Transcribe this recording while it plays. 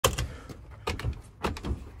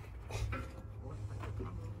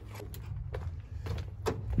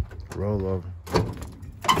Roll over.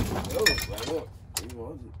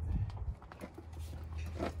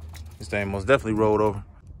 This thing most definitely rolled over.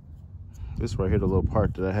 This right here, the little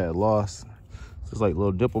part that I had lost. It's like a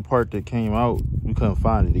little dipple part that came out. We couldn't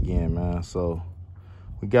find it again, man. So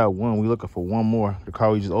we got one. We looking for one more. The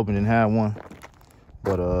car we just opened and had one.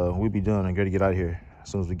 But we'll be done and gotta get out of here as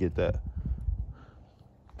soon as we get that.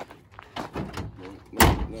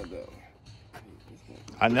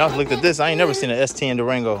 I now looked at this. I ain't never seen an S10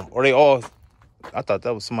 Durango. Or they all, I thought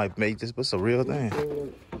that was somebody made this, but it's a real thing.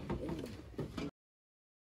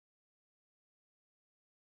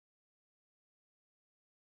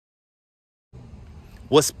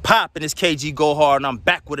 What's poppin'? It's KG Go Hard, and I'm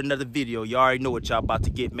back with another video. You already know what y'all about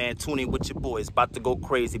to get, man. Tune in with your boy. It's about to go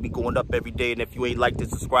crazy. Be going up every day, and if you ain't like this,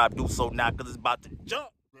 subscribe. Do so now, because it's about to jump.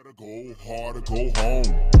 Better go hard or go home.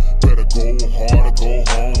 Better go hard or go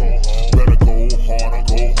home. Better go hard or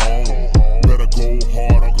go home. Better go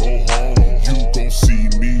hard or go home. You gon' see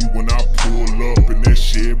me when I pull up in that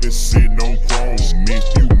Chevy sitting on chrome. If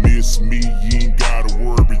you miss me, you ain't gotta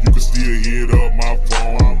worry, but you can still hit up my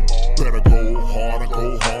phone. Better go hard or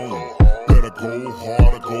go home. Better go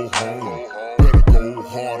hard or go home. Better go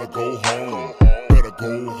hard or go home. Better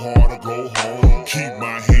go hard or go home. Keep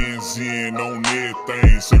my hands in on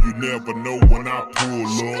everything, so you never know when I pull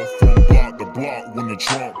up. From block to block, when the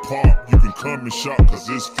trunk pop, you can come and shop, cause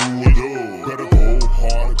it's full up. Better go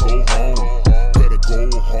hard or go home. Better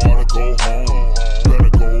go hard or go home. Better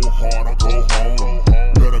go hard or go home.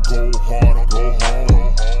 Better go hard or go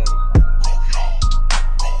home.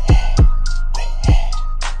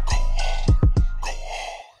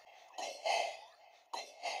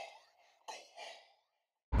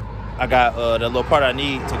 I got that little part I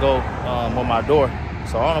need to go on my door.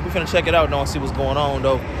 So I don't know. We finna check it out though and see what's going on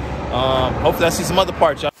though. Hopefully I see some other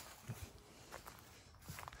parts, y'all.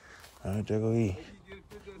 All right, there go E.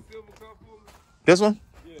 This one?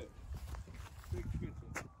 Yeah.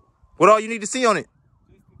 What all you need to see on it?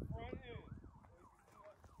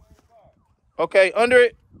 Okay, under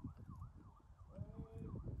it.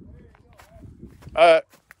 All right.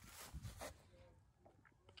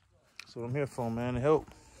 That's what I'm here for, man, to help.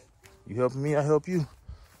 You helping me, I help you.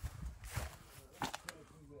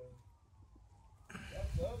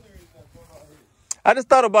 I just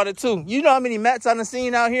thought about it too. You know how many mats I done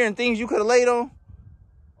seen out here and things you could have laid on?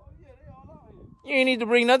 Oh, yeah, they all out here. You ain't need to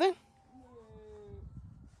bring nothing. I'm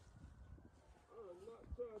not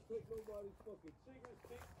trying to take nobody's fucking chicken,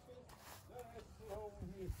 that's over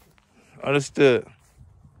here. Understood.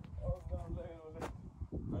 I was down laying on that.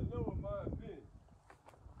 I know what mine been.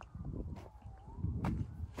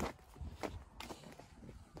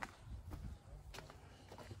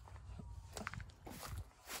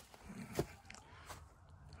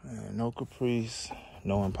 Man, no Caprice,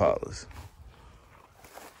 no Impalas.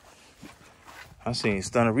 I seen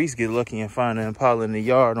Stunner Reese get lucky and find an Impala in the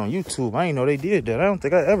yard on YouTube. I ain't know they did that. I don't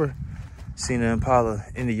think I ever seen an Impala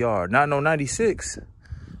in the yard. Not no 96.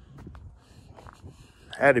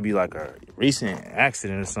 Had to be like a recent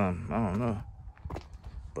accident or something. I don't know.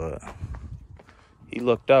 But he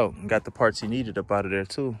lucked out and got the parts he needed up out of there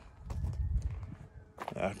too.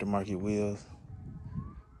 Aftermarket wheels.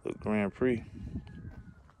 Look, Grand Prix.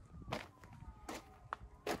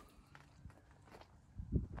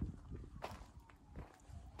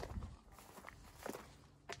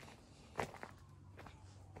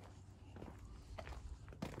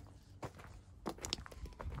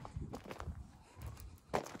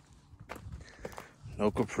 No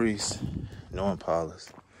Caprice, no Impalas.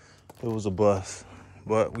 It was a bust,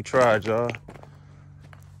 but we tried, y'all.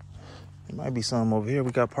 There might be some over here. We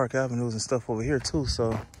got Park Avenues and stuff over here too,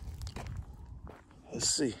 so let's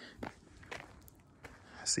see.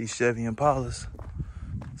 I see Chevy Impalas,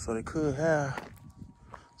 so they could have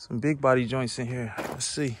some big body joints in here. Let's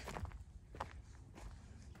see.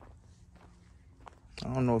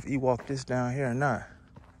 I don't know if he walked this down here or not.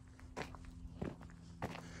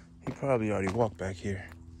 He probably already walked back here.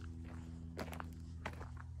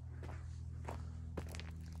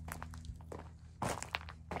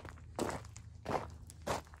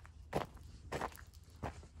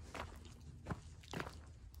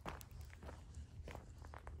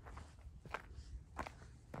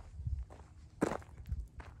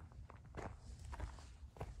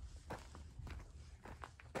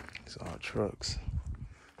 It's all trucks.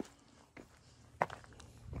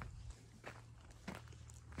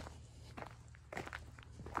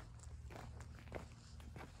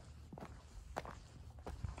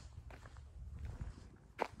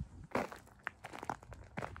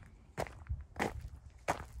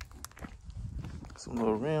 Some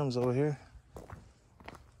little rims over here.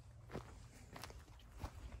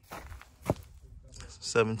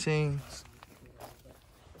 17s.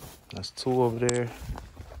 That's 2 over there.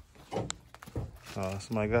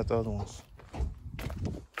 Somebody got the other ones.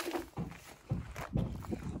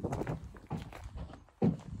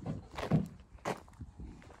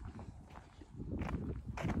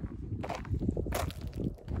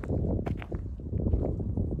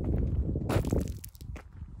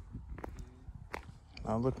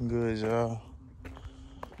 Not looking good, y'all.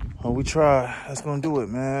 Oh, we try. That's gonna do it,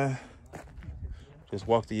 man. Just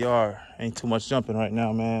walk the yard. Ain't too much jumping right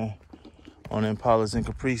now, man. On the Impalas and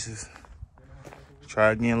Caprices.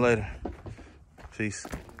 Try again later. Peace.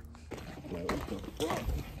 Like, what the fuck?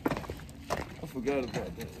 I forgot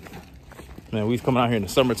about that. Man, we was coming out here in the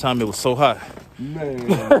summertime. It was so hot.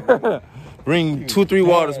 Man. Bring 2-3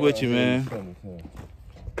 waters with you, man.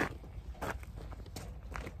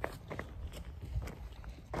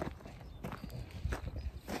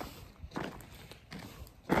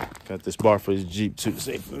 Got this bar for his Jeep too,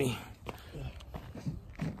 safe for me.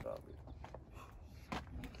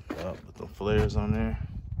 Put the flares on there.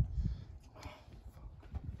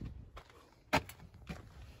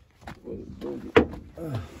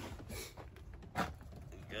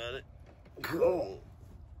 Got it. Go.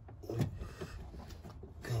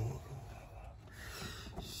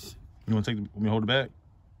 You want to take the, hold the bag?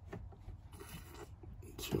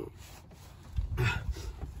 Sure.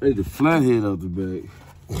 I need the flathead out the bag.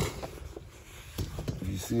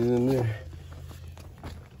 You see it in there?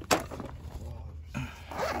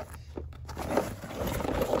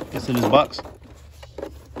 It's in this box.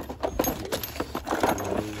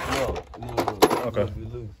 No. Okay.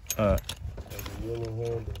 All right. Yellow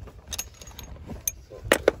handle.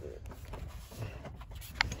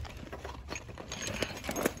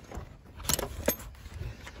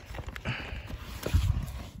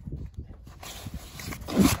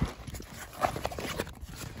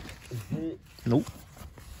 Nope.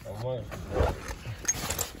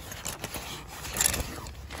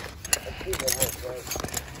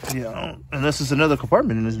 Yeah, unless it's another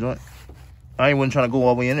compartment in this joint. I ain't wasn't trying to go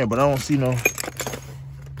all the way in there, but I don't see no.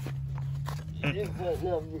 It might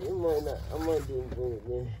not be, it might not. I might didn't bring it,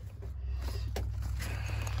 man.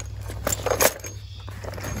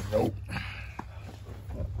 Nope.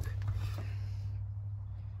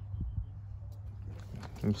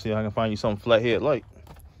 Let me see if I can find you something flathead like.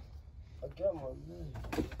 I got my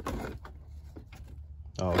man.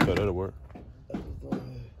 Oh, okay, that'll work.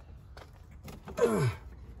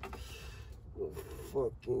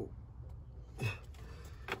 Fucking.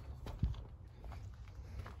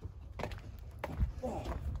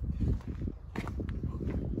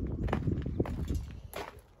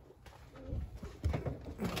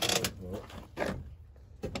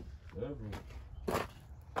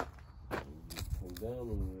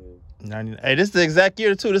 Hey, this is the exact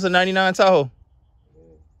year too. This is a 99 Tahoe.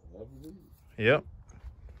 Yep.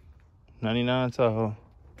 99 Tahoe.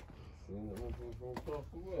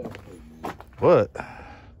 What?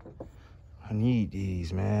 I need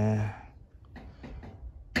these, man.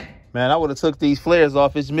 Man, I would have took these flares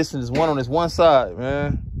off. It's missing this one on this one side,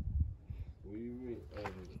 man.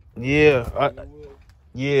 Yeah.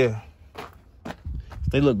 Yeah.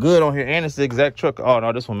 They look good on here, and it's the exact truck. Oh,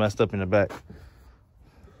 no, this one messed up in the back.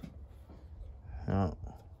 Yeah.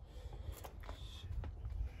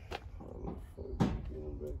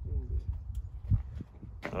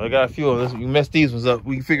 I got a few of them. You mess these ones up,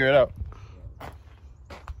 we can figure it out.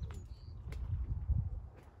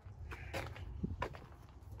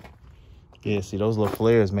 Yeah, see, those little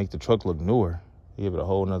flares make the truck look newer. Give it a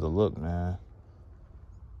whole nother look, man.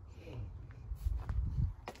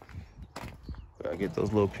 Gotta get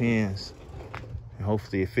those little pins, and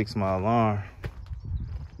hopefully it fixed my alarm.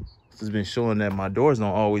 It's been showing that my doors don't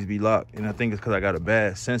always be locked, and I think it's because I got a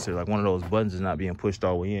bad sensor, like one of those buttons is not being pushed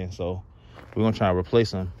all the way in. So we're gonna try and replace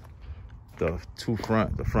them, the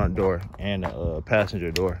front door and the passenger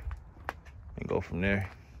door, and go from there.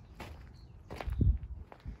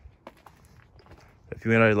 If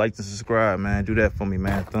you ain't already like to subscribe, man, do that for me,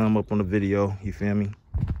 man. Thumb up on the video, you feel me?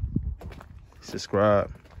 Subscribe.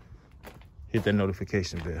 Hit that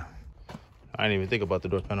notification bell. I didn't even think about the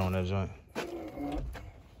door panel on that joint.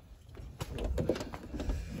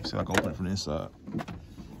 See if I can open it from the inside.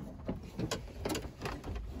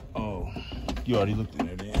 Oh, you already looked in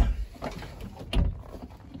there, then.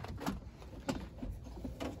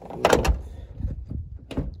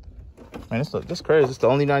 Man, that's crazy. It's the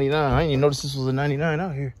only 99. I didn't even notice this was a 99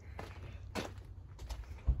 out here.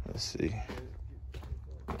 Let's see.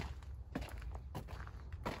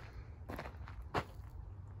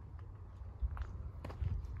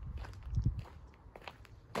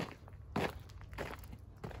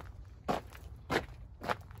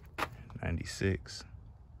 96.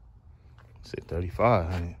 Said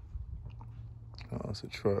 3,500. Oh, it's a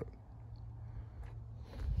truck.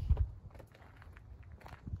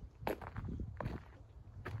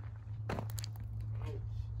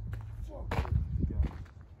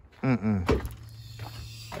 I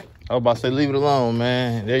was about to say, leave it alone,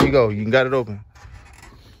 man. There you go. You got it open.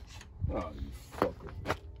 Oh, you fucker.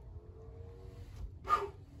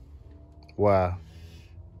 Wow.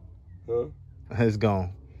 Huh? It's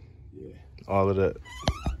gone. Yeah. All of that.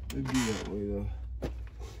 It'd be that way, though.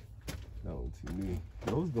 That one too new.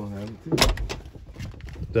 Those gonna have it, too.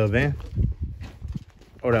 The van?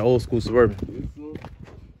 Or that old school Suburban? This one.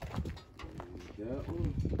 That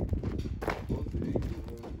one. Both of these.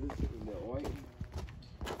 This and that white one.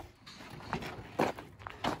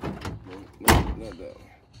 No, not that one.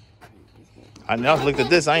 I just looked at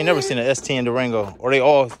this. I ain't never seen an S10 Durango. Or they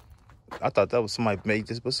all... I thought that was somebody made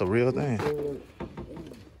this, but it's a real thing.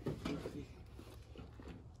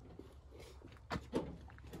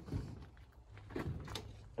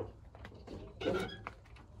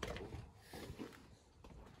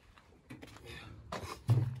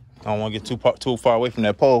 I don't want to get too far away from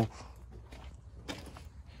that pole.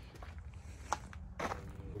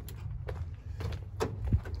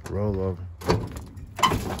 Roll over.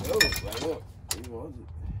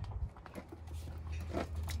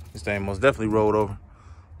 This thing most definitely rolled over.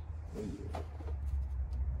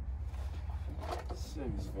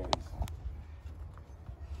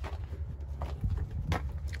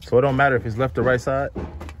 So it don't matter if it's left or right side?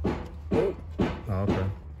 Nope. Oh, okay.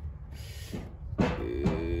 Where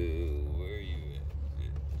are you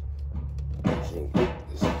at?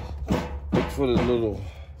 Look for the little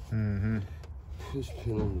push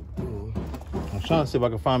pin on the door. I'm trying to see if I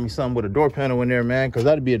can find me something with a door panel in there, man, because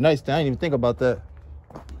that'd be a nice thing. I didn't even think about that.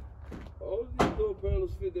 All these door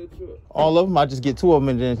panels fit that truck. All of them? I just get 2 of them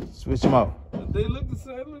and then switch them out. They look the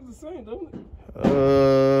same. They look the same, don't they?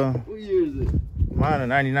 What year is it? Mine a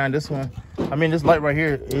 99. This one, I mean, this light right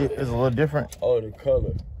here is a little different. Oh, the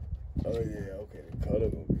color. Oh, yeah, okay. The color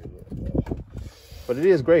gonna be a little But it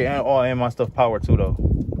is great, and my stuff powered too, though.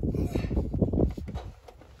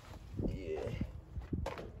 Yeah.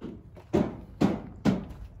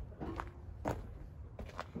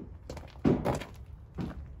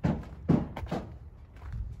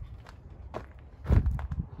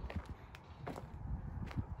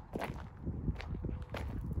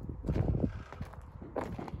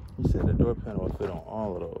 He said the door panel will fit on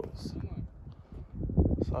all of those.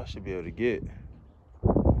 So I should be able to get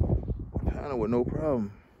a panel with no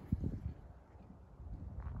problem.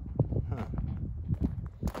 Huh.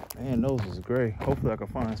 Man, those is gray. Hopefully I can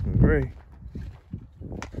find some gray.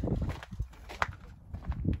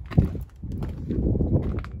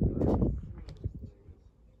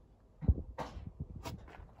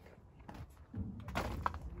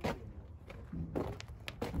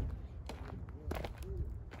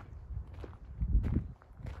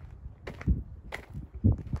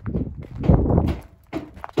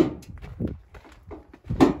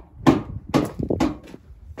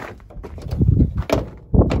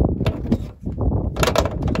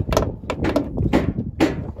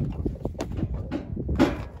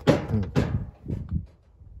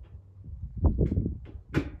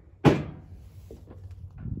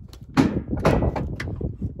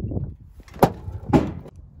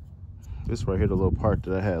 This right here, the little part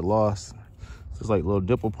that I had lost. It's like a little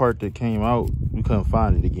dipple part that came out. We couldn't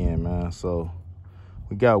find it again, man. So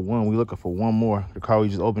we got one. We looking for one more. The car we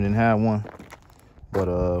just opened didn't have one. But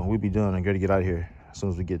we'll be done and gotta get out of here as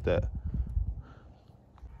soon as we get that.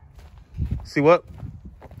 See what?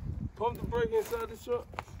 Pump the brake inside the truck.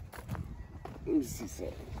 Let me see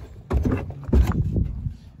something.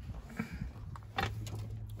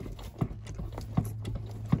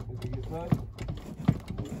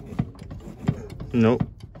 Nope.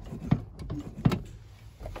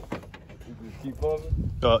 You just keep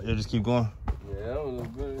pumping? Oh, yeah, just keep going. Yeah, that one looks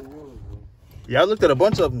better than yours, bro. Yeah, I looked at a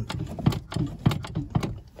bunch of them.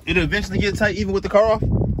 It'll eventually get tight even with the car off? It's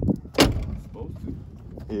supposed to.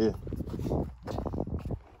 Yeah. Oh,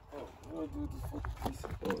 what do I do with this fucking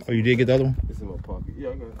piece? Oh, you did get the other one? It's in my pocket. Yeah,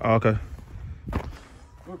 I got it. Oh, okay.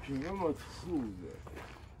 Okay, where my tools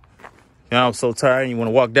at? Yeah, I was so tired. You want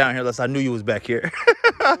to walk down here unless I knew you was back here.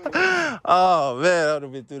 Oh, man, I would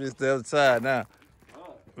have been through this the other side now.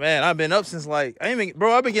 Man, I've been up since like, I've been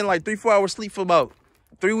getting like 3-4 hours sleep for about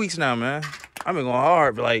 3 weeks now, man. I've been going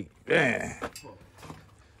hard, but like, man.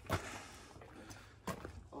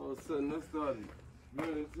 All of a sudden, that started.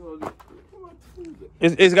 Man,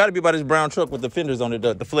 It's got to be about this brown truck with the fenders on it,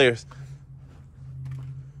 the flares.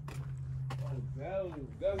 Oh,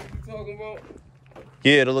 that's what you talking about?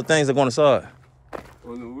 Yeah, the little things that go on the side.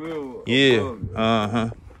 On the wheel? Yeah. Uh-huh.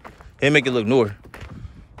 They make it look newer.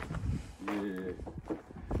 Yeah. You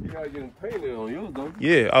gotta get them painted on yours, don't you?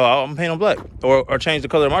 Yeah. Oh, I'm painting them black. Or change the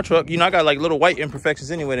color of my truck. You know, I got like little white imperfections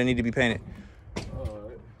anyway that need to be painted.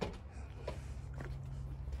 Alright.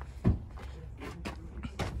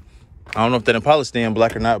 I don't know if that Impala staying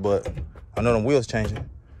black or not, but I know them wheels changing.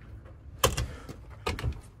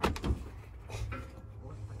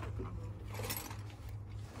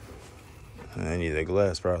 I need that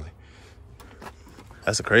glass probably.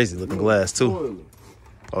 That's a crazy looking glass too. Spoiler.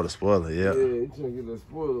 Oh, the spoiler, yeah. Yeah, you trying to get that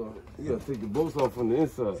spoiler. You gotta take the bolts off from the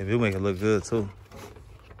inside. If you make it look good too.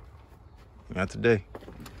 Not today.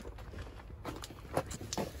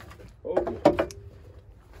 Open.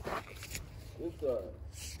 Inside.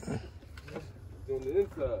 On the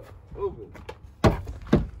inside. Open.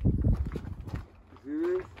 See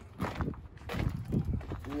this?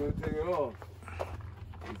 You gotta take it off.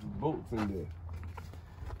 There's some bolts in there.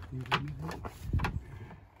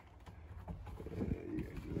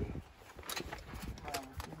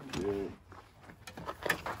 Yeah.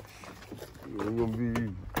 It's gonna be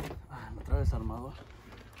easy.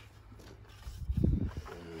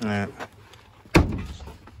 Yeah.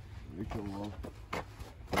 They come on.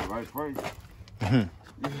 The right price.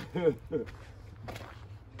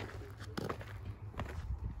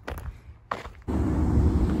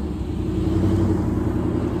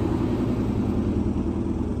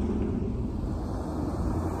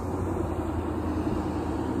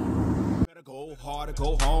 Better go hard or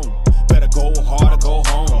go home. Better go hard or go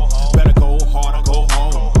home. Better go hard or go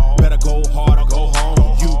home. Better go hard or go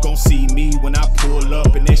home. You gon' see me when I pull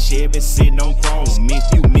up in that Chevy sitting on chrome.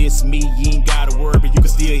 If you miss me, you ain't gotta worry, you can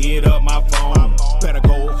still hit up my phone. Better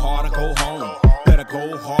go hard or go home. Better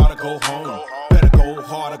go hard or go home. Better go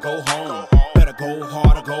hard or go home. Better go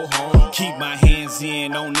hard or go home. Keep my hands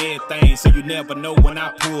in on everything, so you never know when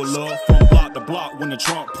I pull up. From block to block, when the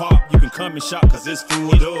trunk pop, you can come and shop, cause it's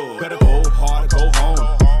full up. Better go hard or go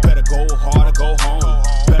home. Better go hard or go home.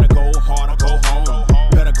 Better go hard or go home.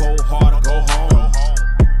 Better go hard or go home.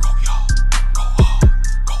 Go y'all, go hard,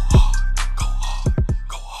 go hard, go hard, go hard,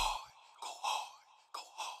 go hard, go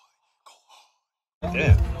hard, go hard.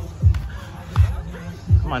 Damn.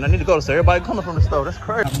 Come on, I need to go to everybody coming from the store. That's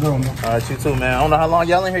crazy. I'm going, man. All right, you too, man. I don't know how long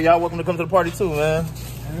y'all in here. Y'all welcome to come to the party too, man.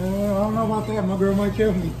 I don't know about that. My girl might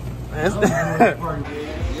kill me.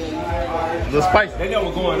 Little spicy. They know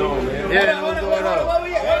what's going on, man. Yeah, they know what's going on.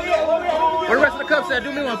 Where the rest of the cups at?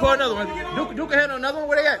 Do me one. Pour another one. Duke ahead on another one.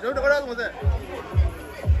 Where they at? Where the other ones at?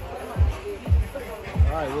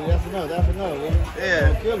 All right, well, that's enough. That's enough.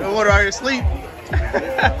 Yeah. The water out here asleep.